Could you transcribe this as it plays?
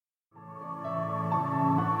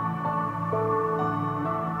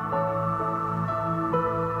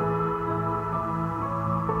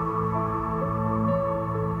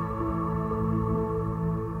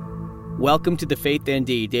Welcome to the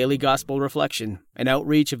FaithND Daily Gospel Reflection, an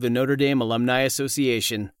outreach of the Notre Dame Alumni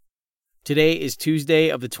Association. Today is Tuesday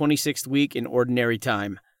of the 26th week in Ordinary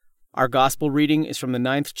Time. Our Gospel reading is from the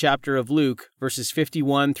 9th chapter of Luke, verses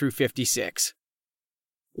 51 through 56.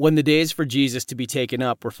 When the days for Jesus to be taken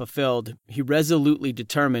up were fulfilled, he resolutely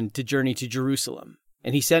determined to journey to Jerusalem,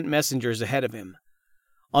 and he sent messengers ahead of him.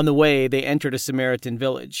 On the way, they entered a Samaritan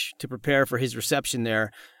village to prepare for his reception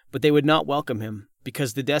there, but they would not welcome him,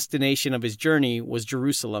 because the destination of his journey was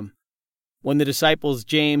Jerusalem. When the disciples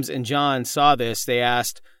James and John saw this, they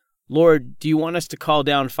asked, "Lord, do you want us to call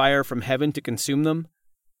down fire from heaven to consume them?"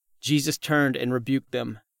 Jesus turned and rebuked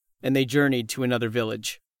them, and they journeyed to another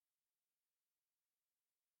village.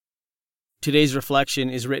 Today's reflection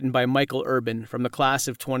is written by Michael Urban from the class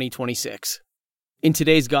of 2026. In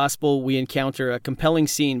today's gospel, we encounter a compelling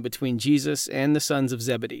scene between Jesus and the sons of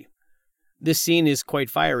Zebedee. This scene is quite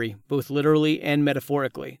fiery, both literally and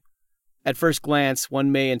metaphorically. At first glance,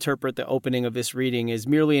 one may interpret the opening of this reading as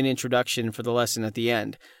merely an introduction for the lesson at the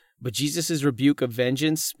end, but Jesus' rebuke of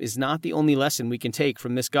vengeance is not the only lesson we can take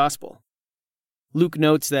from this gospel. Luke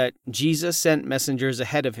notes that Jesus sent messengers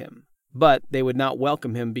ahead of him, but they would not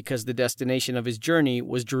welcome him because the destination of his journey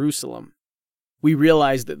was Jerusalem. We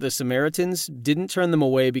realize that the Samaritans didn't turn them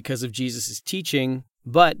away because of Jesus' teaching,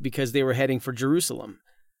 but because they were heading for Jerusalem.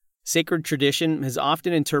 Sacred tradition has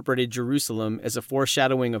often interpreted Jerusalem as a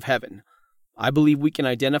foreshadowing of heaven. I believe we can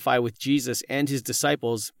identify with Jesus and his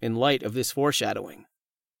disciples in light of this foreshadowing.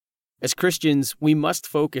 As Christians, we must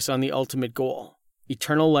focus on the ultimate goal,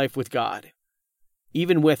 eternal life with God.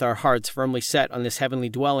 Even with our hearts firmly set on this heavenly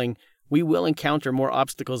dwelling, we will encounter more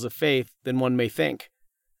obstacles of faith than one may think.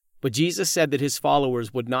 But Jesus said that his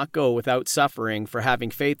followers would not go without suffering for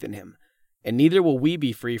having faith in him. And neither will we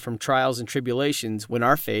be free from trials and tribulations when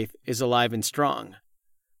our faith is alive and strong.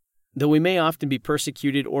 Though we may often be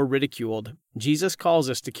persecuted or ridiculed, Jesus calls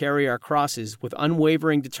us to carry our crosses with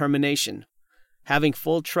unwavering determination, having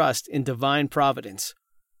full trust in divine providence.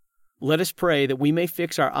 Let us pray that we may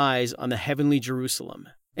fix our eyes on the heavenly Jerusalem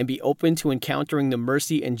and be open to encountering the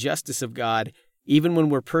mercy and justice of God even when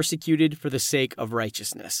we're persecuted for the sake of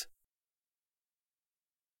righteousness.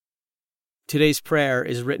 Today's prayer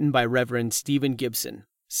is written by Reverend Stephen Gibson,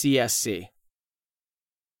 CSC.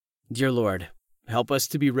 Dear Lord, help us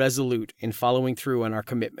to be resolute in following through on our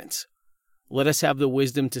commitments. Let us have the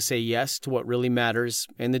wisdom to say yes to what really matters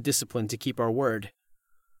and the discipline to keep our word.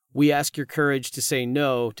 We ask your courage to say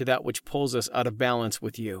no to that which pulls us out of balance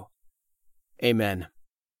with you. Amen.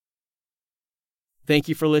 Thank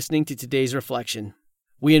you for listening to today's reflection.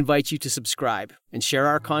 We invite you to subscribe and share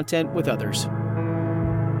our content with others.